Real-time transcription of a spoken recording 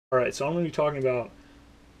Alright, so I'm going to be talking about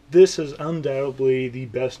this is undoubtedly the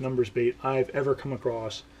best numbers bait I've ever come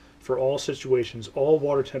across for all situations, all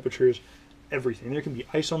water temperatures, everything. There can be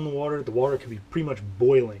ice on the water can be pretty much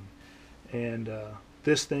boiling, and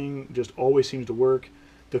this thing just always seems to work.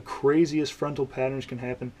 The craziest frontal patterns can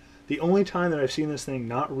happen. The only time that I've seen this thing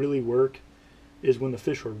not really work is when the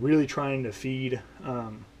fish are really trying to feed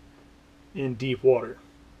in deep water,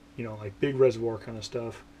 you know, like big reservoir kind of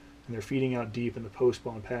stuff, and they're feeding out deep in the post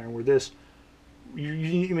spawn pattern. Where this, I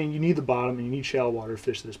mean, you need the bottom and you need shallow water to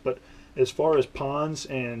fish this. But as far as ponds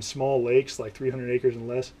and small lakes, like 300 acres and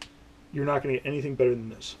less, you're not going to get anything better than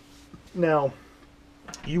this. Now,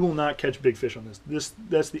 you will not catch big fish on this.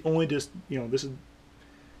 That's the only that's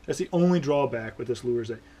the only drawback with this lure is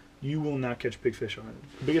that you will not catch big fish on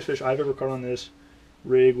it. The biggest fish I've ever caught on this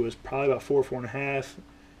rig was probably about 4.5,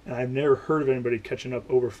 and I've never heard of anybody catching up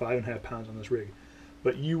over 5.5 pounds on this rig.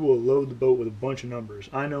 But you will load the boat with a bunch of numbers.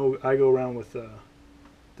 I know I go around with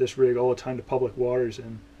this rig all the time to public waters,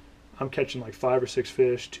 and I'm catching like 5 or 6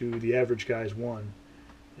 fish to the average guy's 1.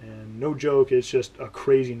 And no joke, it's just a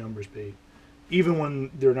crazy numbers bait, even when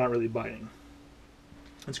they're not really biting.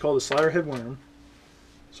 It's called a slider head worm.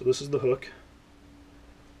 So this is the hook.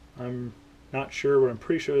 I'm not sure, but I'm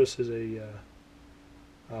pretty sure this is a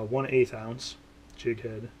 1/8 ounce jig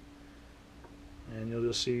head. And you'll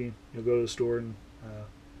just see, you'll go to the store and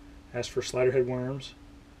ask for slider head worms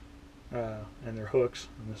and their hooks,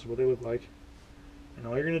 and this is what they look like. And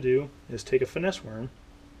all you're going to do is take a finesse worm,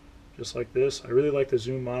 just like this. I really like the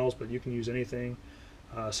Zoom models, but you can use anything.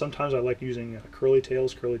 Sometimes I like using curly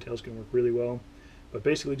tails. Curly tails can work really well. But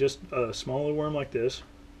basically just a smaller worm like this.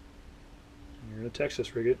 And you're going to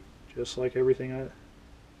Texas rig it, just like everything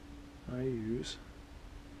I use.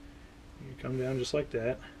 You come down just like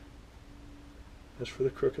that. That's for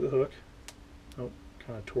the crook of the hook. Oh,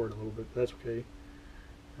 kind of tore it a little bit, but that's okay.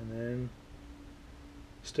 And then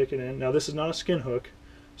stick it in. Now this is not a skin hook,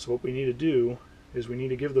 so what we need to do is we need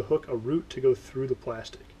to give the hook a route to go through the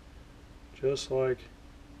plastic. Just like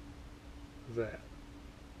that.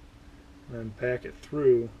 And then back it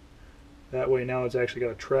through. That way now it's actually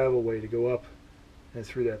got a travel way to go up and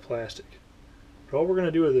through that plastic. But all we're going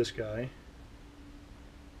to do with this guy,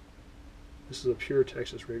 this is a pure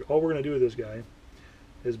Texas rig, all we're going to do with this guy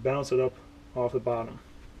is bounce it up off the bottom.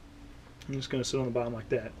 I'm just going to sit on the bottom like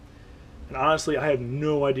that. And honestly, I have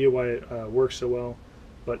no idea why it works so well,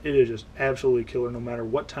 but it is just absolutely killer no matter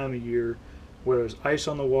what time of year, whether it's ice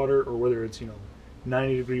on the water or whether it's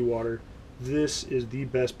 90-degree water. This is the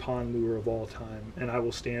best pond lure of all time, and I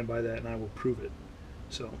will stand by that and I will prove it.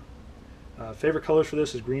 So, favorite colors for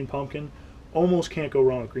this is green pumpkin. Almost can't go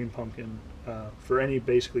wrong with green pumpkin for any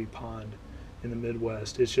basically pond in the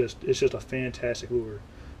Midwest. It's just a fantastic lure.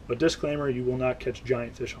 But disclaimer, you will not catch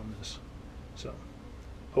giant fish on this. So,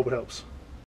 hope it helps.